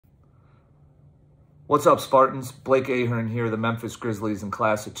What's up, Spartans? Blake Ahearn here, the Memphis Grizzlies in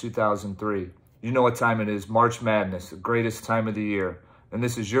class of 2003. You know what time it is, March Madness, the greatest time of the year. And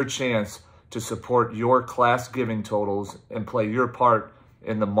this is your chance to support your class giving totals and play your part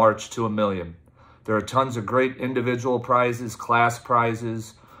in the march to 1,000,000. There are tons of great individual prizes, class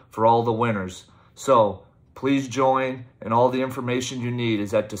prizes for all the winners. So please join, and all the information you need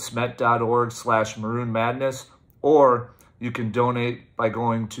is at smet.org/Maroon Madness, or you can donate by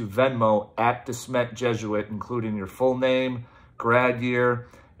going to Venmo at Smet Jesuit, including your full name, grad year,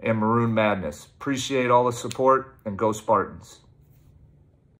 and Maroon Madness. Appreciate all the support, and go Spartans.